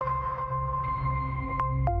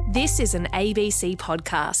This is an ABC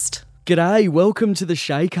podcast. G'day, welcome to the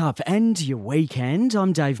Shake Up and your weekend.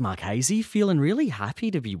 I'm Dave Marchese, feeling really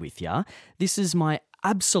happy to be with you. This is my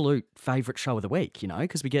absolute favourite show of the week,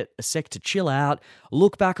 because we get a sec to chill out,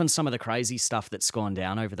 look back on some of the crazy stuff that's gone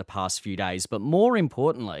down over the past few days, but more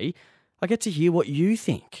importantly, I get to hear what you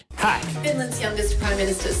think. Hack. Finland's youngest Prime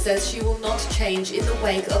Minister says she will not change in the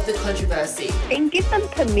wake of the controversy. And give them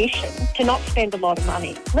permission to not spend a lot of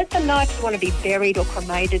money. Let them know if you want to be buried or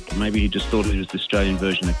cremated. Maybe he just thought it was the Australian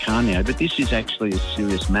version of Kanye, but this is actually a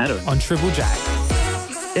serious matter. On Triple J.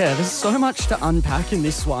 Yeah, there's so much to unpack in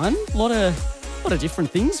this one. A lot of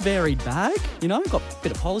different things, varied bag, got a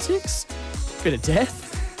bit of politics, a bit of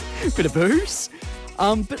death, a bit of booze.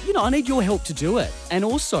 But I need your help to do it, and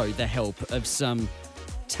also the help of some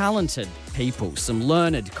talented people, some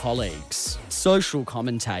learned colleagues, social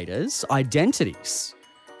commentators, identities.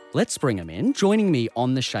 Let's bring them in. Joining me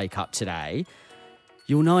on the Shake Up today,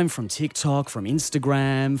 you'll know him from TikTok, from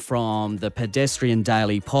Instagram, from the Pedestrian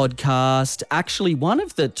Daily podcast, actually one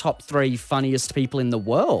of the top 3 funniest people in the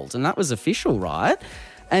world, and that was official, right?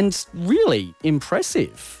 And really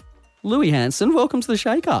impressive. Louis Hansen, welcome to the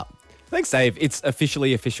Shake Up. Thanks, Dave. It's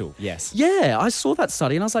officially official, yes. Yeah, I saw that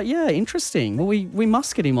study and I was like, yeah, interesting. Well, we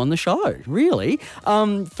must get him on the show, really.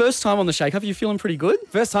 First time on the Shake Up, you feeling pretty good?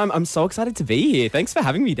 First time. I'm so excited to be here. Thanks for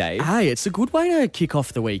having me, Dave. Hey, it's a good way to kick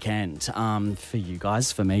off the weekend for you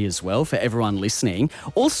guys, for me as well, for everyone listening.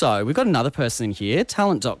 Also, we've got another person in here,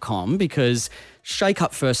 talent.com, because Shake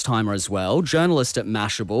Up first timer as well, journalist at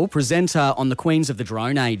Mashable, presenter on the Queens of the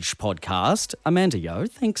Drone Age podcast. Amanda Yeo,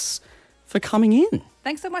 thanks for coming in.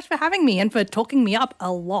 Thanks so much for having me and for talking me up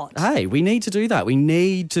a lot. Hey, we need to do that. We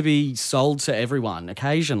need to be sold to everyone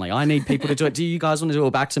occasionally. I need people to do it. Do you guys want to do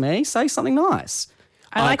it back to me? Say something nice.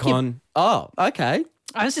 I like Icon. Oh, okay.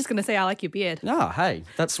 I was just going to say I like your beard. Oh, hey,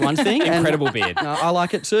 that's one thing. Incredible beard. I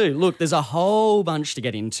like it too. Look, there's a whole bunch to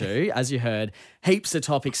get into. As you heard, heaps of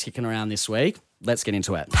topics kicking around this week. Let's get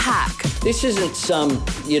into it. Hack. This isn't some,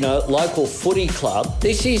 local footy club.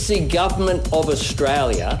 This is the government of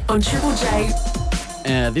Australia. On Triple J.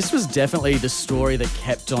 This was definitely the story that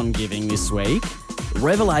kept on giving this week.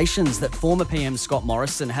 Revelations that former PM Scott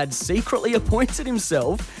Morrison had secretly appointed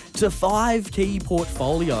himself to 5 key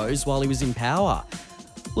portfolios while he was in power.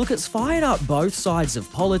 Look, it's fired up both sides of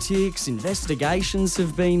politics, investigations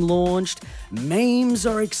have been launched, memes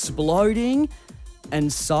are exploding,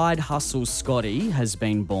 and Side Hustle Scotty has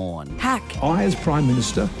been born. Hack. I, as Prime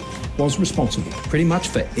Minister, was responsible pretty much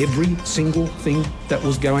for every single thing that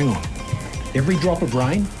was going on. Every drop of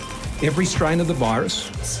rain, every strain of the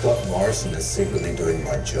virus. Scott Morrison is secretly doing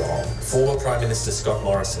my job. Former Prime Minister Scott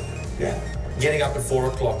Morrison. Yeah. Getting up at 4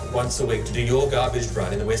 o'clock once a week to do your garbage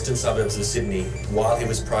run in the western suburbs of Sydney while he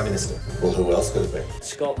was Prime Minister. Well, who else could it be?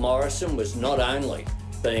 Scott Morrison was not only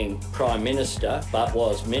being Prime Minister, but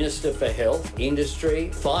was Minister for Health,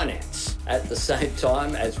 Industry, Finance, at the same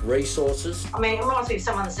time as Resources. I mean, it reminds me of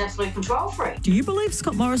someone that's absolutely control freak. Do you believe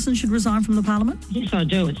Scott Morrison should resign from the Parliament? Yes, I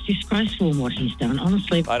do. It's disgraceful what he's done,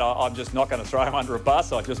 honestly. I'm just not going to throw him under a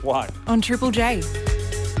bus. I just won't. On Triple J.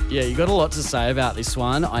 Yeah, you got a lot to say about this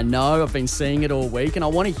one. I know, I've been seeing it all week and I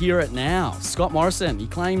want to hear it now. Scott Morrison, he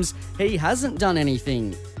claims he hasn't done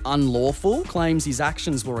anything unlawful, claims his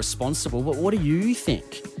actions were responsible, but what do you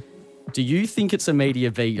think? Do you think it's a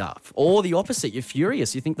media beat-up? Or the opposite, you're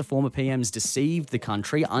furious, you think the former PM's deceived the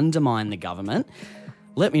country, undermined the government?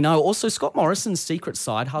 Let me know. Also, Scott Morrison's secret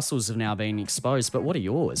side hustles have now been exposed, but what are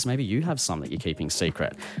yours? Maybe you have some that you're keeping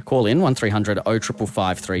secret. Call in 1300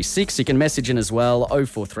 0555 36. You can message in as well,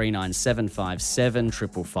 0439 757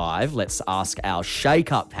 555. Let's ask our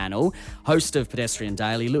Shake Up panel, host of Pedestrian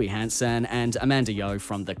Daily, Louis Hansen, and Amanda Yeo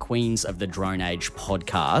from the Queens of the Drone Age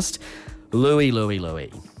podcast.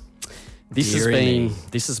 Louis. This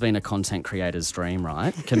has been a content creator's dream,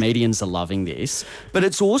 right? Comedians are loving this. But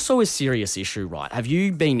it's also a serious issue, right? Have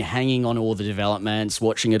you been hanging on all the developments,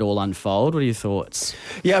 watching it all unfold? What are your thoughts?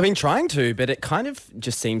 Yeah, I've been trying to, but it kind of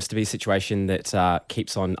just seems to be a situation that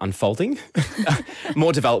keeps on unfolding.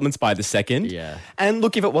 More developments by the second. Yeah. And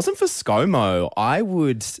look, if it wasn't for ScoMo, I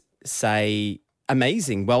would say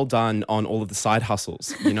amazing. Well done on all of the side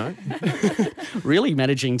hustles, Really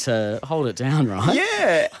managing to hold it down, right?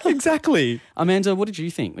 Yeah, exactly. Amanda, what did you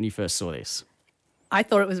think when you first saw this? I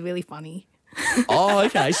thought it was really funny. Oh,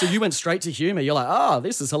 okay. So you went straight to humour. You're like, oh,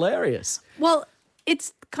 this is hilarious. Well,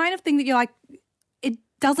 it's the kind of thing that you're like, it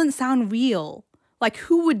doesn't sound real. Like,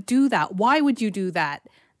 who would do that? Why would you do that?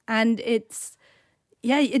 And it's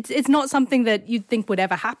not something that you'd think would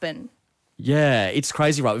ever happen. Yeah, it's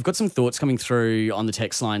crazy, right? We've got some thoughts coming through on the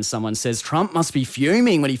text line. Someone says Trump must be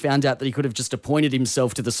fuming when he found out that he could have just appointed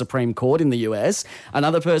himself to the Supreme Court in the US.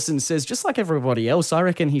 Another person says, just like everybody else, I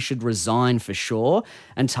reckon he should resign for sure.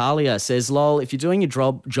 And Talia says, lol, if you're doing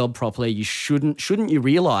your job properly, you shouldn't you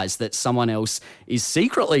realise that someone else is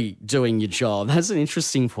secretly doing your job? That's an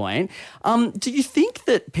interesting point. Do you think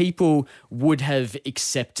that people would have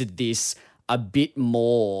accepted this a bit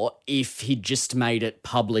more if he'd just made it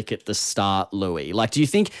public at the start, Louis? Like, do you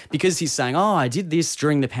think because he's saying, oh, I did this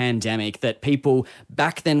during the pandemic, that people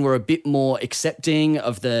back then were a bit more accepting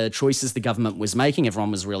of the choices the government was making?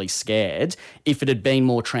 Everyone was really scared. If it had been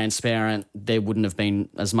more transparent, there wouldn't have been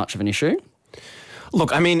as much of an issue?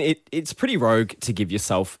 Look, I mean, it's pretty rogue to give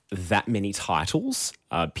yourself that many titles,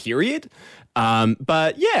 period.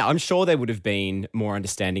 But yeah, I'm sure there would have been more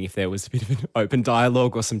understanding if there was a bit of an open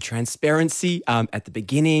dialogue or some transparency at the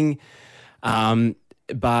beginning.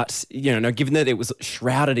 But, given that it was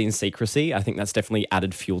shrouded in secrecy, I think that's definitely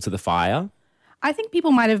added fuel to the fire. I think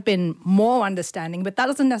people might have been more understanding, but that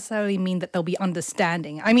doesn't necessarily mean that they'll be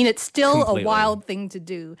understanding. I mean, it's still Completely. a wild thing to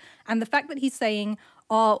do. And the fact that he's saying,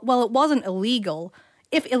 oh, well, it wasn't illegal.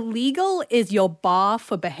 If illegal is your bar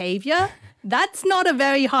for behavior, that's not a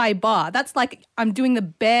very high bar. That's like, I'm doing the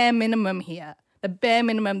bare minimum here, the bare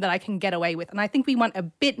minimum that I can get away with. And I think we want a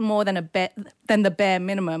bit more than the bare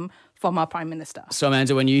minimum from our Prime Minister. So,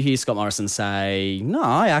 Amanda, when you hear Scott Morrison say, no,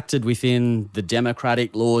 I acted within the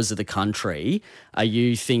democratic laws of the country, are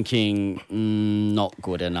you thinking not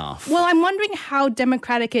good enough? Well, I'm wondering how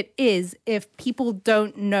democratic it is if people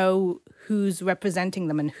don't know who's representing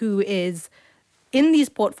them and who is in these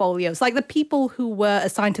portfolios. Like, the people who were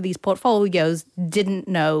assigned to these portfolios didn't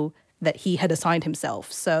know that he had assigned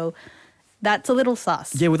himself. So that's a little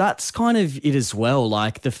sus. Yeah, well, that's kind of it as well.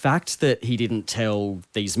 Like, the fact that he didn't tell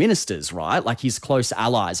these ministers, right? Like, his close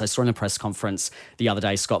allies. I saw in a press conference the other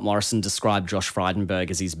day, Scott Morrison described Josh Frydenberg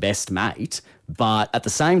as his best mate, but at the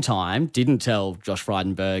same time didn't tell Josh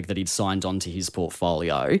Frydenberg that he'd signed on to his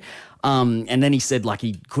portfolio. And then he said, like,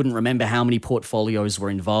 he couldn't remember how many portfolios were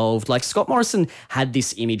involved. Like, Scott Morrison had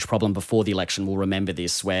this image problem before the election. We'll remember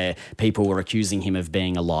this, where people were accusing him of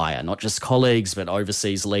being a liar, not just colleagues, but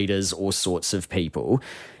overseas leaders, all sorts of people.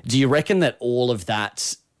 Do you reckon that all of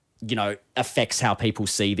that, affects how people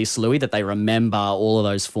see this, Louis, that they remember all of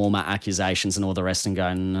those former accusations and all the rest and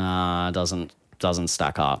go, nah, doesn't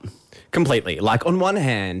stack up? Completely. Like, on one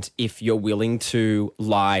hand, if you're willing to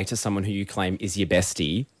lie to someone who you claim is your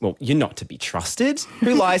bestie, well, you're not to be trusted.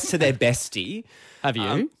 Who lies to their bestie? Have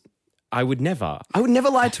you? I would never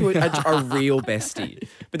lie to a real bestie.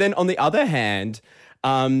 But then on the other hand,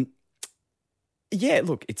 yeah,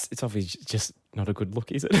 look, it's obviously just not a good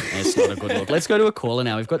look, is it? It's not a good look. Let's go to a caller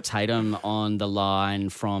now. We've got Tatum on the line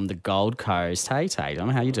from the Gold Coast. Hey, Tatum,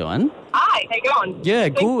 how you doing? Hi, how you going? Yeah,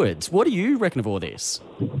 good. What do you reckon of all this?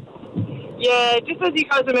 Yeah, just as you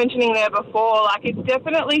guys were mentioning there before, like, it's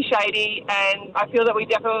definitely shady, and I feel that we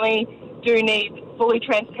definitely do need fully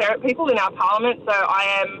transparent people in our parliament. So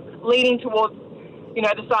I am leaning towards,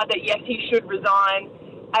 the side that yes, he should resign.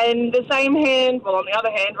 And on the other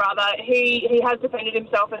hand, he has defended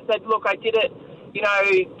himself and said, look, I did it,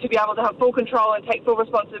 to be able to have full control and take full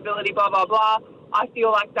responsibility, blah, blah, blah. I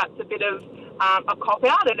feel like that's a bit of a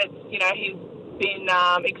cop-out, and it's, he's been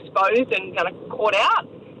exposed and kind of caught out.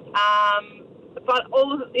 But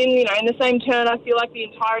in the same turn, I feel like the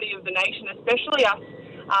entirety of the nation, especially us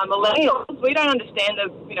millennials, we don't understand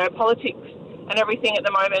the, politics and everything at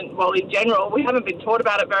the moment. Well, in general, we haven't been taught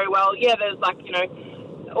about it very well. Yeah, there's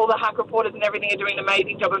all the hack reporters and everything are doing an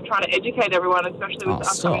amazing job of trying to educate everyone, especially with the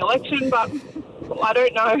upcoming election. But I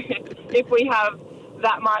don't know if we have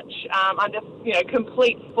that much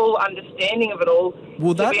complete full understanding of it all.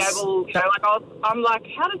 Well, to be able, I'm like,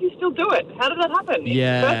 how does he still do it? How did that happen in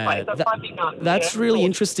the first place? That's finding out. That's really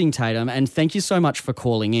interesting, Tatum, and thank you so much for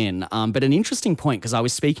calling in. But an interesting point, because I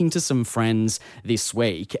was speaking to some friends this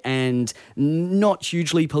week and not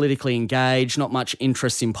hugely politically engaged, not much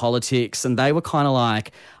interest in politics, and they were kind of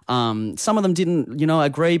like, some of them didn't,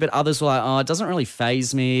 agree, but others were like, oh, it doesn't really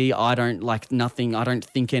faze me. I don't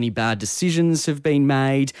think any bad decisions have been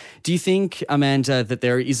made. Do you think, Amanda, that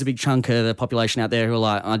there is a big chunk of the population out there who are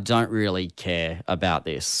like, I don't really care about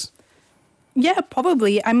this? Yeah,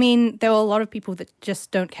 probably. I mean, there are a lot of people that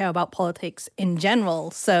just don't care about politics in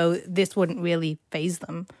general, so this wouldn't really faze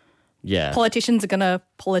them. Yeah. Politicians are going to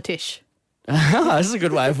politish. That's a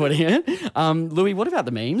good way of putting it. Louis, what about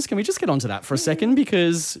the memes? Can we just get onto that for a second?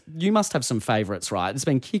 Because you must have some favourites, right? It's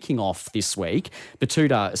been kicking off this week.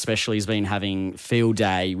 Batuta especially has been having field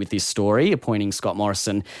day with this story, appointing Scott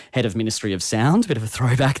Morrison head of Ministry of Sound. Bit of a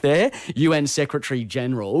throwback there. UN Secretary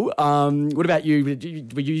General. What about you?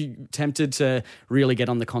 Were you tempted to really get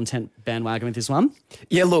on the content bandwagon with this one?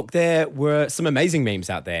 Yeah, look, there were some amazing memes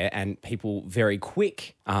out there and people very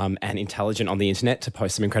quick and intelligent on the internet to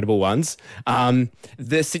post some incredible ones.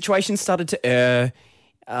 The situation started to err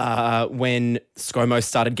when ScoMo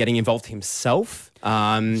started getting involved himself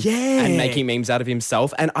and making memes out of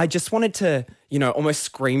himself. And I just wanted to, almost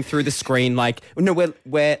scream through the screen like, no,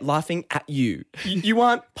 we're laughing at you. You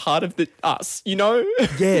aren't part of us,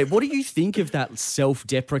 Yeah, what do you think of that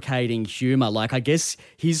self-deprecating humour? Like, I guess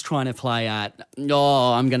he's trying to play at,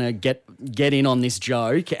 I'm going to get in on this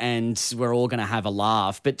joke and we're all going to have a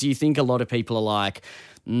laugh. But do you think a lot of people are like,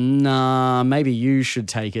 nah, maybe you should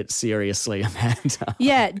take it seriously, Amanda?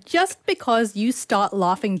 Yeah, just because you start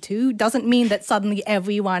laughing too doesn't mean that suddenly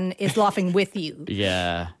everyone is laughing with you.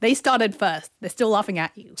 Yeah. They started first. They're still laughing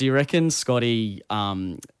at you. Do you reckon Scotty,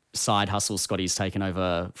 side hustle Scotty's taken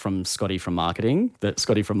over from Scotty from marketing? That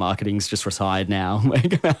Scotty from marketing's just retired now?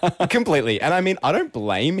 Completely. And I mean, I don't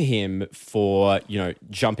blame him for,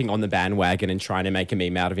 jumping on the bandwagon and trying to make a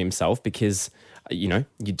meme out of himself because you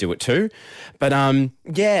do it too. But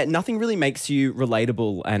nothing really makes you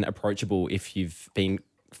relatable and approachable if you've been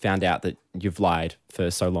found out that you've lied for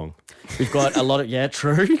so long. We've got a lot of,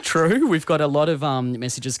 true. We've got a lot of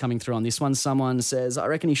messages coming through on this one. Someone says, I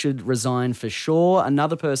reckon he should resign for sure.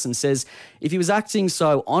 Another person says, if he was acting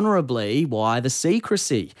so honourably, why the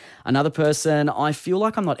secrecy? Another person, I feel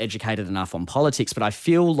like I'm not educated enough on politics, but I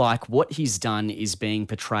feel like what he's done is being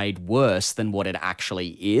portrayed worse than what it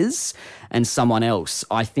actually is. And someone else,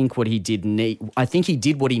 I think he did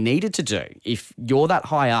what he needed to do. If you're that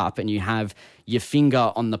high up and you have your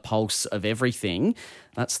finger on the pulse of everything,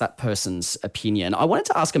 that's that person's opinion. I wanted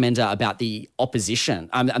to ask Amanda about the opposition,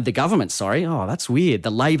 the government, sorry. Oh, that's weird.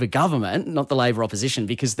 The Labor government, not the Labor opposition,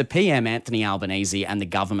 because the PM, Anthony Albanese, and the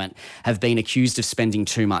government have been accused of spending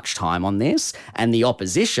too much time on this. And the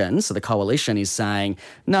opposition, so the coalition, is saying,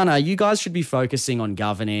 no, you guys should be focusing on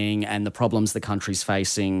governing and the problems the country's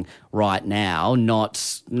facing right now,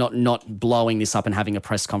 not blowing this up and having a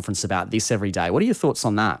press conference about this every day. What are your thoughts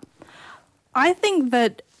on that? I think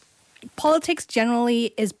that politics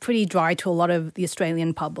generally is pretty dry to a lot of the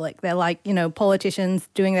Australian public. They're like, politicians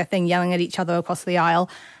doing their thing, yelling at each other across the aisle.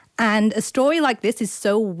 And a story like this is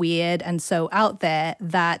so weird and so out there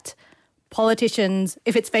that politicians,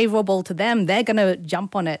 if it's favourable to them, they're going to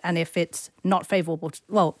jump on it. And if it's not favourable,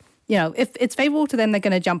 if it's favourable to them, they're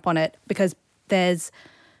going to jump on it because there's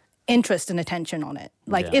interest and attention on it.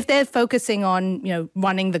 If they're focusing on,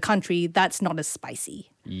 running the country, that's not as spicy.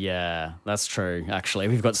 Yeah, that's true, actually.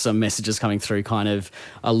 We've got some messages coming through kind of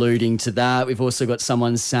alluding to that. We've also got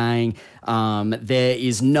someone saying there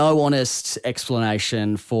is no honest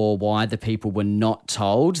explanation for why the people were not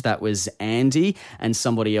told. That was Andy. And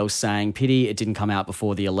somebody else saying, pity it didn't come out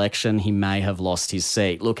before the election. He may have lost his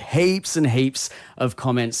seat. Look, heaps and heaps of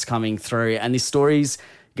comments coming through. And this story's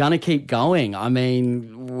going to keep going. I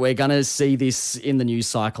mean, we're going to see this in the news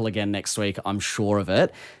cycle again next week. I'm sure of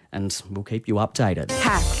it. And we'll keep you updated.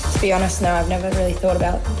 Hack. To be honest, no, I've never really thought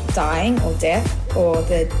about dying or death or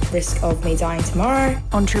the risk of me dying tomorrow.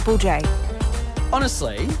 On Triple J.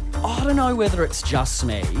 Honestly, I don't know whether it's just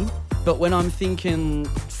me, but when I'm thinking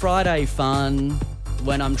Friday fun,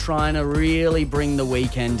 when I'm trying to really bring the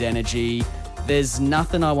weekend energy, there's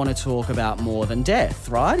nothing I want to talk about more than death,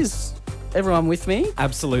 right? Is everyone with me?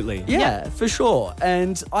 Absolutely. Yeah, for sure.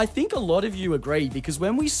 And I think a lot of you agree because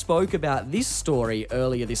when we spoke about this story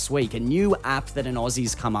earlier this week, a new app that an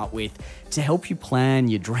Aussie's come up with to help you plan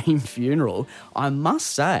your dream funeral, I must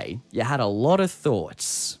say you had a lot of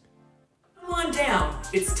thoughts. Come on down.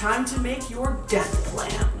 It's time to make your death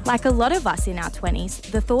plan. Like a lot of us in our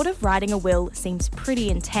 20s, the thought of writing a will seems pretty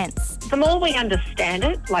intense. The more we understand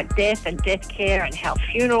it, like death and death care and how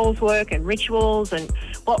funerals work and rituals and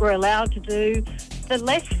what we're allowed to do, the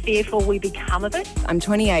less fearful we become of it. I'm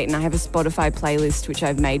 28 and I have a Spotify playlist which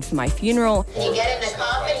I've made for my funeral. You get in the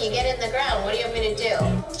coffin, you get in the ground. What do you want me to do?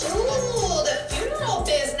 Ooh, the funeral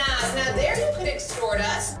business. Now there you could extort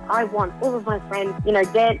us. I want all of my friends,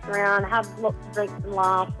 dance around, have lots of drinks and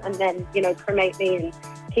laughs, and then, cremate me and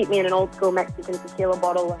keep me in an old school Mexican tequila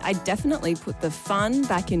bottle. I definitely put the fun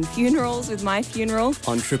back in funerals with my funeral.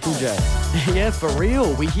 On Triple J. Yeah, for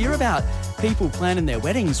real. We hear about people planning their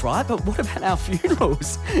weddings, right? But what about our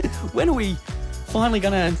funerals? When are we finally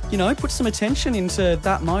going to, put some attention into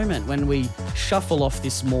that moment when we shuffle off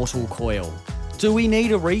this mortal coil. Do we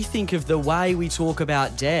need a rethink of the way we talk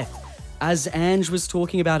about death? As Ange was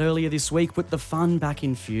talking about earlier this week, put the fun back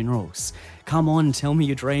in funerals. Come on, tell me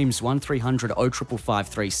your dreams. 1300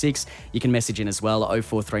 055536. You can message in as well,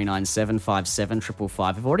 04397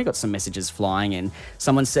 57575. I've already got some messages flying in.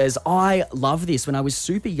 Someone says, I love this. When I was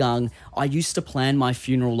super young, I used to plan my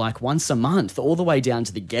funeral like once a month, all the way down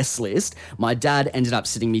to the guest list. My dad ended up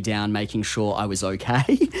sitting me down, making sure I was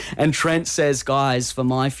okay. And Trent says, guys, for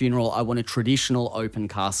my funeral, I want a traditional open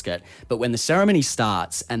casket. But when the ceremony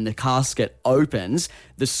starts and the casket opens,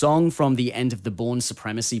 the song from the end of the Bourne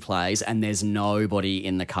Supremacy plays and there's nobody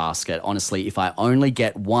in the casket. Honestly, if I only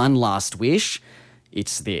get one last wish,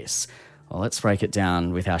 it's this. Well, let's break it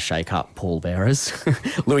down with our shake-up pallbearers.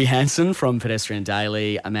 Louis Hanson from Pedestrian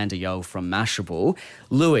Daily, Amanda Yo from Mashable.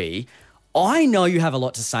 Louis, I know you have a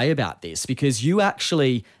lot to say about this because you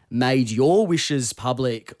actually made your wishes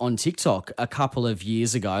public on TikTok a couple of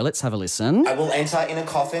years ago. Let's have a listen. I will enter in a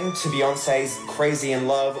coffin to Beyonce's Crazy in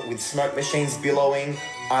Love with smoke machines billowing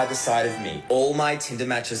either side of me. All my Tinder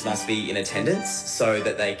matches must be in attendance so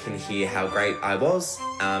that they can hear how great I was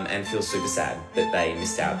and feel super sad that they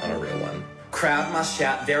missed out on a real one. Crowd must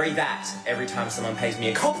shout very that every time someone pays me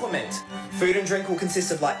a compliment. Food and drink will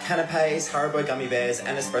consist of like canapes, Haribo gummy bears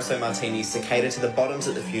and espresso martinis to cater to the bottoms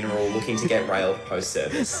at the funeral looking to get railed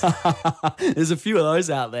post-service. There's a few of those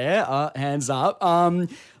out there. Hands up.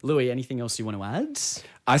 Louis, anything else you want to add?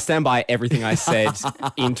 I stand by everything I said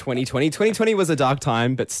in 2020. 2020 was a dark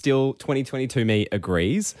time, but still 2022 me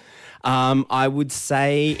agrees. I would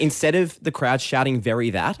say instead of the crowd shouting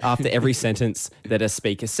very that after every sentence that a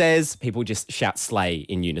speaker says, people just shout slay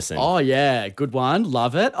in unison. Oh, yeah. Good one.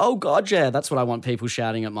 Love it. Oh, God, yeah. That's what I want people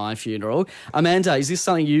shouting at my funeral. Amanda, is this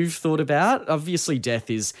something you've thought about? Obviously, death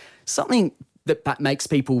is something that makes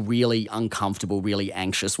people really uncomfortable, really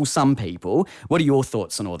anxious. Well, some people. What are your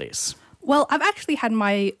thoughts on all this? Well, I've actually had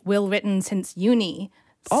my will written since uni.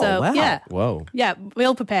 So, wow. Yeah. Whoa. Yeah,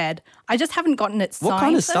 real prepared. I just haven't gotten it signed. What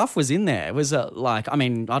kind of stuff was in there? Was it like, I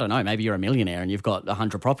mean, I don't know, maybe you're a millionaire and you've got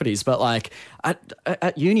 100 properties, but like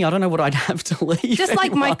at uni, I don't know what I'd have to leave. Just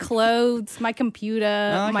like my clothes, my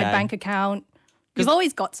computer, my bank account. You've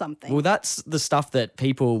always got something. Well, that's the stuff that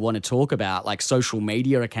people want to talk about, like social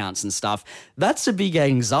media accounts and stuff. That's a big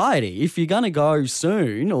anxiety. If you're going to go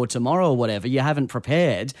soon or tomorrow or whatever, you haven't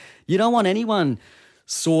prepared, you don't want anyone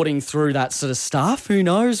sorting through that sort of stuff. Who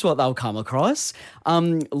knows what they'll come across?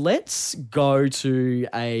 Let's go to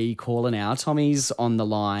a caller now. Tommy's on the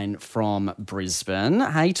line from Brisbane.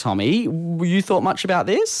 Hey, Tommy, you thought much about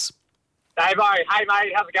this? Davo, hey,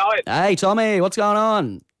 mate, how's it going? Hey, Tommy, what's going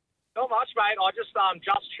on? Not much, mate. I just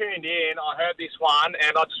tuned in. I heard this one,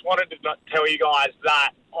 and I just wanted to tell you guys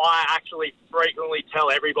that I actually frequently tell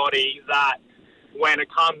everybody that when it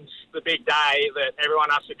comes the big day, that everyone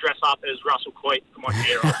has to dress up as Russell Coit for my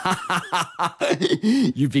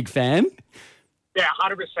funeral. You big fan? Yeah,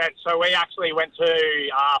 100%. So we actually went to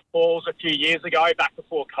Falls a few years ago, back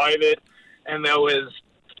before COVID, and there was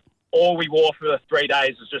all we wore for the 3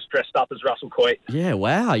 days was just dressed up as Russell Coit. Yeah,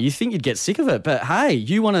 wow. You think you'd get sick of it, but hey,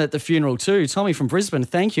 you won it at the funeral too. Tommy from Brisbane,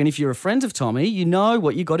 thank you. And if you're a friend of Tommy, you know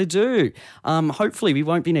what you got to do. Hopefully we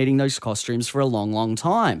won't be needing those costumes for a long, long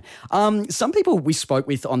time. Some people we spoke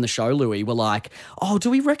with on the show, Louis, were like, oh, do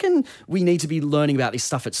we reckon we need to be learning about this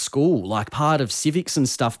stuff at school, like part of civics and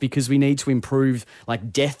stuff, because we need to improve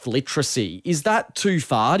like death literacy? Is that too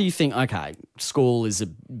far? Do you think, okay, school is a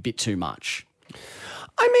bit too much?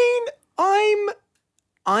 I mean,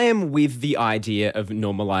 I am with the idea of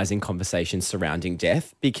normalizing conversations surrounding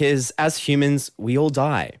death because as humans, we all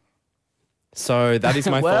die. So that is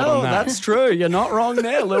my thought on that. That's true. You're not wrong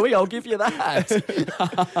there, Louis. I'll give you that.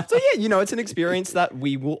 So yeah, it's an experience that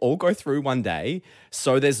we will all go through one day.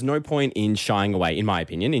 So there's no point in shying away, in my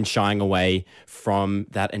opinion, from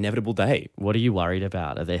that inevitable day. What are you worried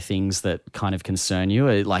about? Are there things that kind of concern you?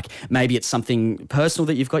 Like maybe it's something personal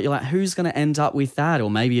that you've got. You're like, who's going to end up with that?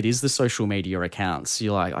 Or maybe it is the social media accounts.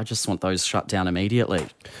 You're like, I just want those shut down immediately.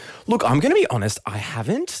 Look, I'm going to be honest. I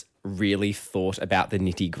haven't really thought about the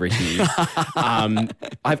nitty-gritty.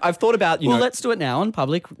 I've thought about, Well, let's do it now on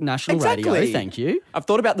public national radio. Thank you. I've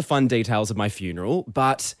thought about the fun details of my funeral,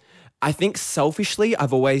 but I think selfishly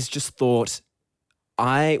I've always just thought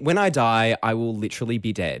when I die, I will literally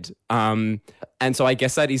be dead. And so I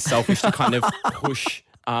guess that is selfish to kind of push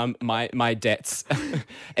my debts,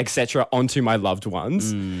 etc., onto my loved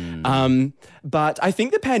ones. But I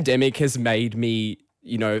think the pandemic has made me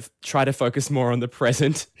try to focus more on the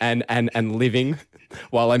present and living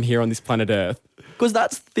while I'm here on this planet Earth. Because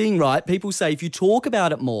that's the thing, right? People say if you talk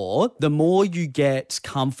about it more, the more you get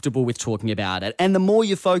comfortable with talking about it and the more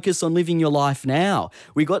you focus on living your life now.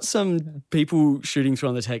 We got some people shooting through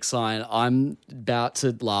on the text line. I'm about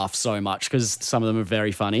to laugh so much because some of them are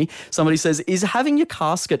very funny. Somebody says, is having your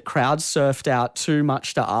casket crowd surfed out too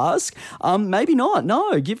much to ask? Maybe not.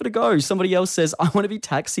 No, give it a go. Somebody else says, I want to be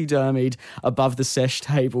taxidermied above the sesh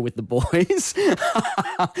table with the boys.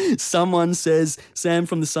 Someone says, Sam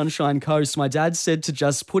from the Sunshine Coast, my dad said to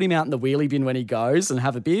just put him out in the wheelie bin when he goes and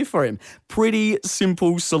have a beer for him. Pretty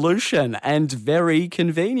simple solution and very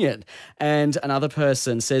convenient. And another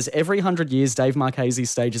person says, every 100 years, Dave Marchese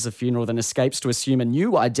stages a funeral, then escapes to assume a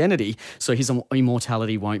new identity so his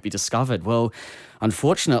immortality won't be discovered. Well,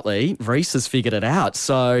 unfortunately, Reese has figured it out.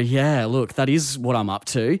 So, yeah, look, that is what I'm up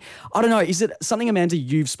to. I don't know, is it something, Amanda,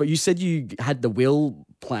 you said you had the will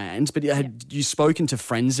planned, but had you spoken to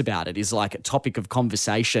friends about it? Is like a topic of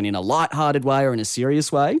conversation in a lighthearted way or in a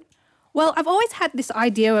serious way? Well, I've always had this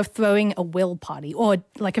idea of throwing a will party or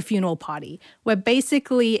like a funeral party where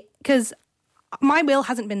basically, because my will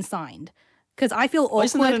hasn't been signed. Because I feel awkward.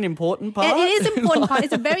 Isn't that an important part? It is an important part.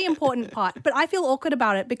 It's a very important part. But I feel awkward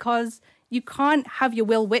about it because you can't have your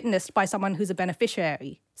will witnessed by someone who's a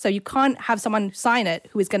beneficiary. So you can't have someone sign it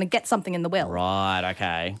who is going to get something in the will. Right,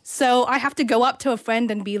 okay. So I have to go up to a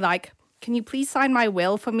friend and be like, can you please sign my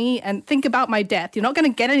will for me and think about my death? You're not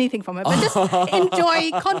going to get anything from it, but just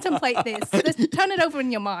enjoy, contemplate this. Just turn it over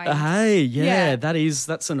in your mind. Hey,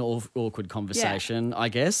 that's an awkward conversation, I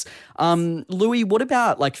guess. Louis, what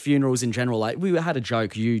about like funerals in general? Like we had a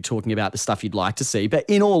joke, you talking about the stuff you'd like to see, but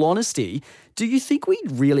in all honesty, do you think we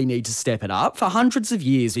really need to step it up? For hundreds of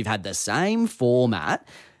years, we've had the same format.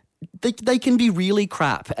 They can be really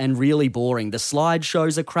crap and really boring. The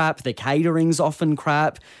slideshows are crap. The catering's often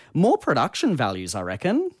crap. More production values, I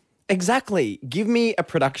reckon. Exactly. Give me a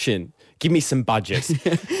production. Give me some budget.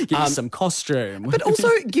 Give me some costume. But also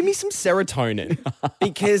give me some serotonin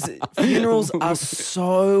because funerals are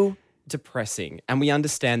so depressing and we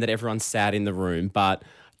understand that everyone's sad in the room, but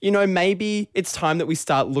maybe it's time that we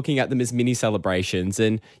start looking at them as mini celebrations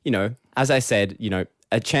and, as I said,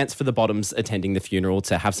 a chance for the bottoms attending the funeral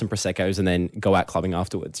to have some Prosecco's and then go out clubbing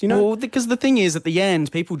afterwards, Well, because the thing is, at the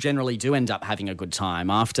end, people generally do end up having a good time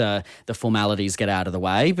after the formalities get out of the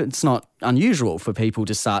way, but it's not unusual for people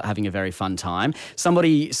to start having a very fun time.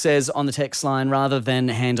 Somebody says on the text line, rather than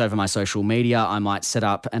hand over my social media, I might set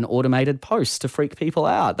up an automated post to freak people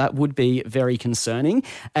out. That would be very concerning.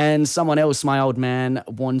 And someone else, my old man,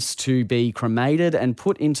 wants to be cremated and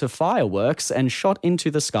put into fireworks and shot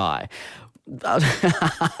into the sky.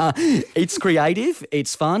 It's creative,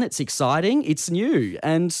 it's fun, it's exciting, it's new,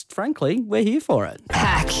 and frankly, we're here for it.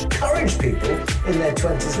 Encourage people in their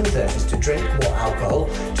 20s and 30s to drink more alcohol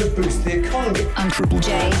to boost the economy. I'm Triple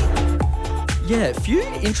J. Yeah, a few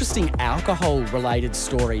interesting alcohol-related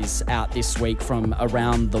stories out this week from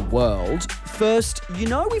around the world. First,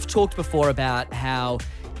 we've talked before about how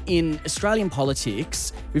in Australian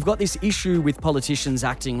politics, we've got this issue with politicians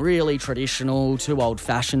acting really traditional, too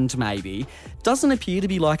old-fashioned maybe. Doesn't appear to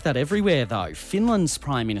be like that everywhere though. Finland's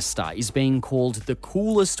Prime Minister is being called the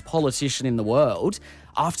coolest politician in the world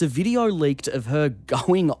after video leaked of her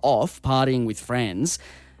going off partying with friends,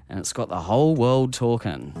 and it's got the whole world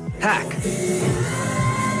talking.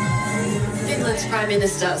 Finland's Prime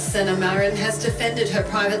Minister Sanna Marin has defended her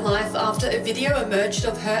private life after a video emerged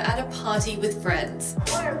of her at a party with friends.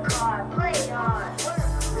 Work hard, play hard.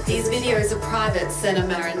 These videos are private, Sanna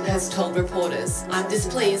Marin has told reporters. I'm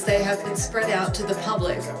displeased they have been spread out to the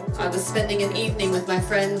public. I was spending an evening with my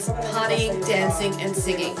friends, partying, dancing and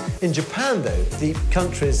singing. In Japan, though, the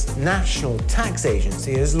country's national tax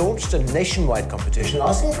agency has launched a nationwide competition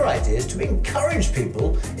asking for ideas to encourage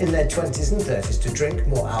people in their 20s and 30s to drink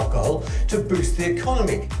more alcohol to boost the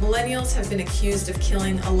economy. Millennials have been accused of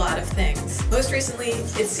killing a lot of things. Most recently,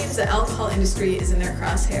 it seems the alcohol industry is in their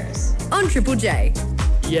crosshairs. On Triple J.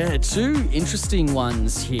 Yeah, two interesting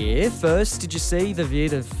ones here. First, did you see the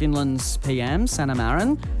vid of Finland's PM, Sanna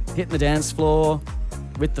Marin, hitting the dance floor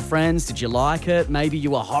with the friends? Did you like it? Maybe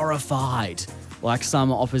you were horrified, like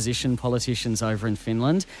some opposition politicians over in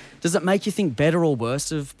Finland. Does it make you think better or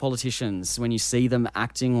worse of politicians when you see them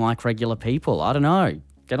acting like regular people? I don't know.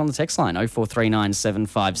 Get on the text line, 0439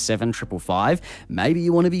 757 555. Maybe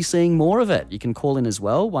you want to be seeing more of it. You can call in as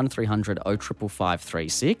well, 1300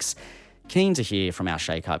 055536. Keen to hear from our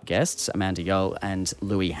Shake Up guests, Amanda Yeo and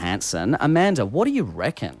Louis Hansen. Amanda, what do you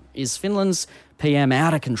reckon? Is Finland's PM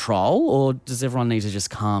out of control or does everyone need to just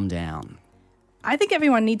calm down? I think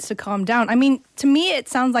everyone needs to calm down. I mean, to me, it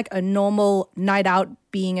sounds like a normal night out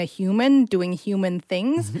being a human, doing human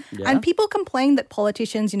things. Yeah. And people complain that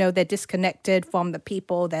politicians, they're disconnected from the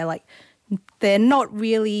people. They're not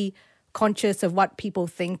really conscious of what people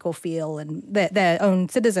think or feel and their own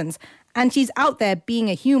citizens. And she's out there being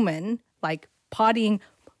a human, like partying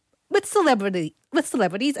with celebrities,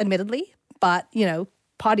 admittedly, but,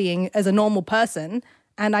 partying as a normal person.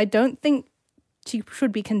 And I don't think she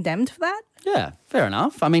should be condemned for that. Yeah, fair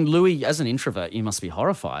enough. I mean, Louis, as an introvert, you must be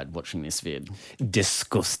horrified watching this vid.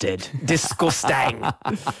 Disgusted. Disgusting.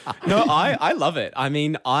 No, I love it. I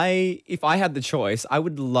mean, if I had the choice, I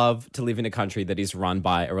would love to live in a country that is run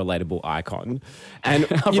by a relatable icon. And,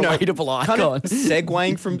 relatable icon. Kind of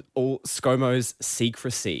segueing from all ScoMo's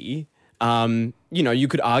secrecy, you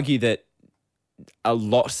could argue that a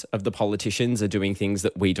lot of the politicians are doing things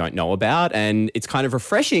that we don't know about. And it's kind of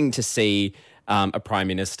refreshing to see a prime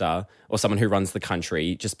minister or someone who runs the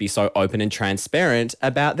country just be so open and transparent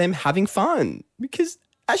about them having fun, because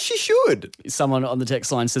as she should. Someone on the text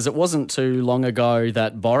line says it wasn't too long ago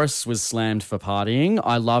that Boris was slammed for partying.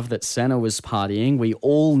 I love that Senna was partying. We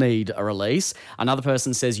all need a release. Another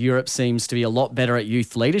person says Europe seems to be a lot better at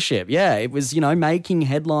youth leadership. Yeah, it was, making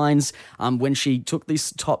headlines when she took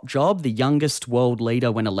this top job, the youngest world leader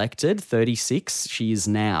when elected, 36 she is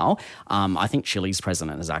now. I think Chile's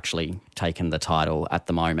president has actually taken the title at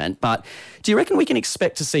the moment. But do you reckon we can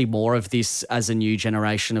expect to see more of this as a new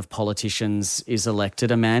generation of politicians is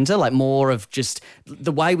elected, Amanda? Like more of just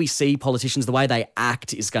the way we see politicians, the way they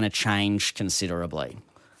act is going to change considerably.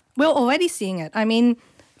 We're already seeing it. I mean,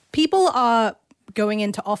 people are going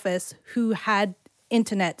into office who had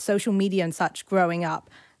internet, social media and such growing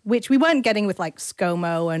up, which we weren't getting with like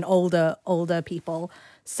ScoMo and older people.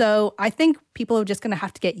 So I think people are just going to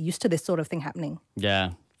have to get used to this sort of thing happening.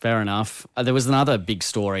 Yeah. Fair enough. There was another big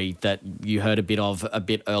story that you heard a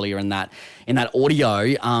bit earlier in that audio.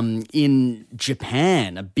 In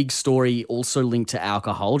Japan, a big story also linked to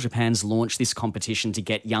alcohol. Japan's launched this competition to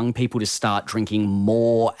get young people to start drinking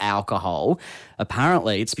more alcohol.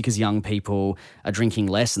 Apparently, it's because young people are drinking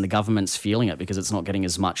less and the government's feeling it because it's not getting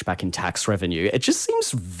as much back in tax revenue. It just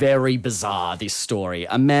seems very bizarre, this story.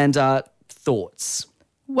 Amanda, thoughts?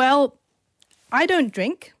 Well, I don't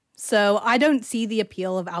drink. So I don't see the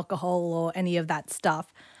appeal of alcohol or any of that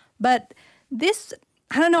stuff. But this,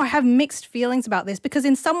 I don't know, I have mixed feelings about this because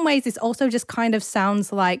in some ways this also just kind of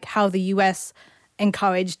sounds like how the US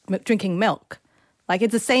encouraged drinking milk. Like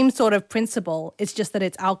it's the same sort of principle. It's just that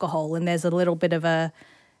it's alcohol and there's a little bit of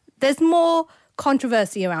there's more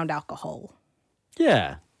controversy around alcohol.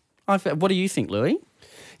 Yeah. What do you think, Louis?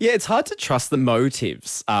 Yeah, it's hard to trust the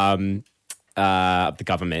motives of the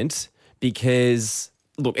government because...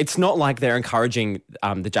 Look, it's not like they're encouraging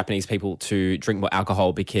the Japanese people to drink more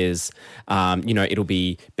alcohol because, it'll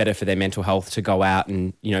be better for their mental health to go out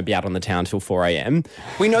and, be out on the town till 4 a.m.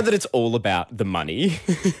 We know that it's all about the money.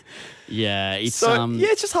 Yeah, it's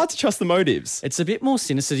it's just hard to trust the motives. It's a bit more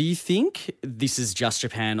sinister. Do you think this is just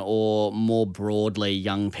Japan or more broadly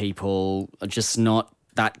young people are just not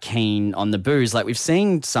that keen on the booze? Like we've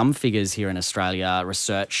seen some figures here in Australia,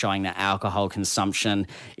 research showing that alcohol consumption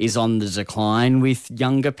is on the decline with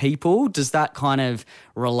younger people. Does that kind of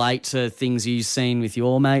relate to things you've seen with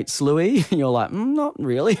your mates, Louis? You're like, not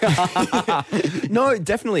really. No,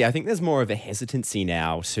 definitely. I think there's more of a hesitancy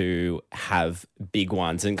now to have big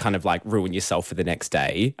ones and kind of like ruin yourself for the next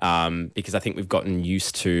day because I think we've gotten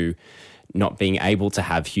used to not being able to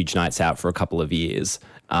have huge nights out for a couple of years.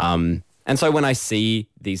 And so when I see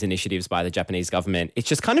these initiatives by the Japanese government, it's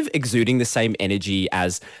just kind of exuding the same energy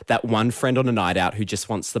as that one friend on a night out who just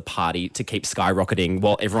wants the party to keep skyrocketing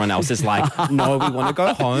while everyone else is like, no, we want to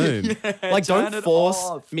go home. Don't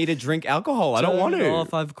force me to drink alcohol. I don't want to.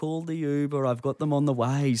 Off. I've called the Uber. I've got them on the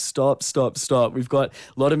way. Stop. We've got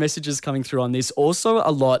a lot of messages coming through on this. Also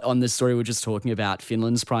a lot on this story we're just talking about,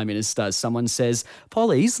 Finland's Prime Minister. Someone says,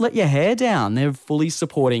 Pollies, let your hair down. They're fully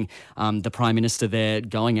supporting the Prime Minister there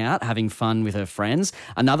going out, having fun with her friends.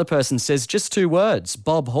 Another person says just 2 words,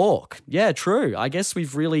 Bob Hawke. Yeah, true. I guess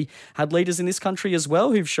we've really had leaders in this country as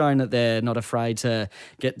well who've shown that they're not afraid to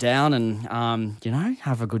get down and,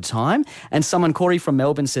 have a good time. And someone, Corey from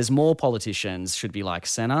Melbourne, says more politicians should be like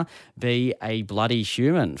Senna, be a bloody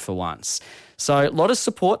human for once. So a lot of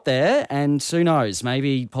support there, and who knows,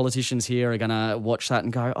 maybe politicians here are going to watch that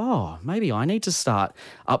and go, oh, maybe I need to start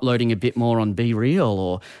uploading a bit more on Be Real,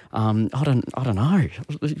 or I don't know.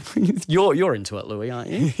 You're into it, Louis,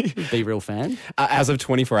 aren't you? Be Real fan. As of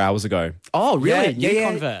 24 hours ago. Oh, really? Yeah, New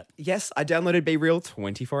convert. Yes, I downloaded Be Real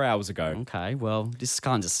 24 hours ago. Okay, well, this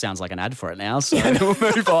kind of sounds like an ad for it now, so we'll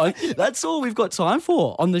move on. That's all we've got time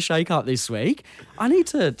for on the Shake Up this week. I need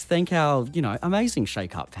to thank our, amazing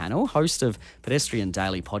Shake Up panel, host of Pedestrian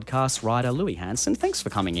Daily podcast, writer Louis Hanson. Thanks for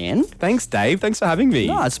coming in. Thanks, Dave. Thanks for having me.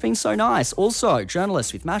 No, it's been so nice. Also,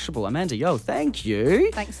 journalist with Mashable, Amanda Yo, thank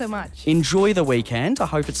you. Thanks so much. Enjoy the weekend. I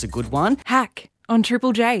hope it's a good one. Hack on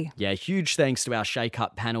Triple J. Yeah, huge thanks to our Shake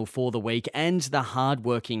Up panel for the week and the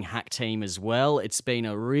hard-working Hack team as well. It's been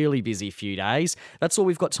a really busy few days. That's all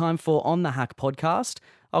we've got time for on the Hack podcast.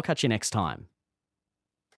 I'll catch you next time.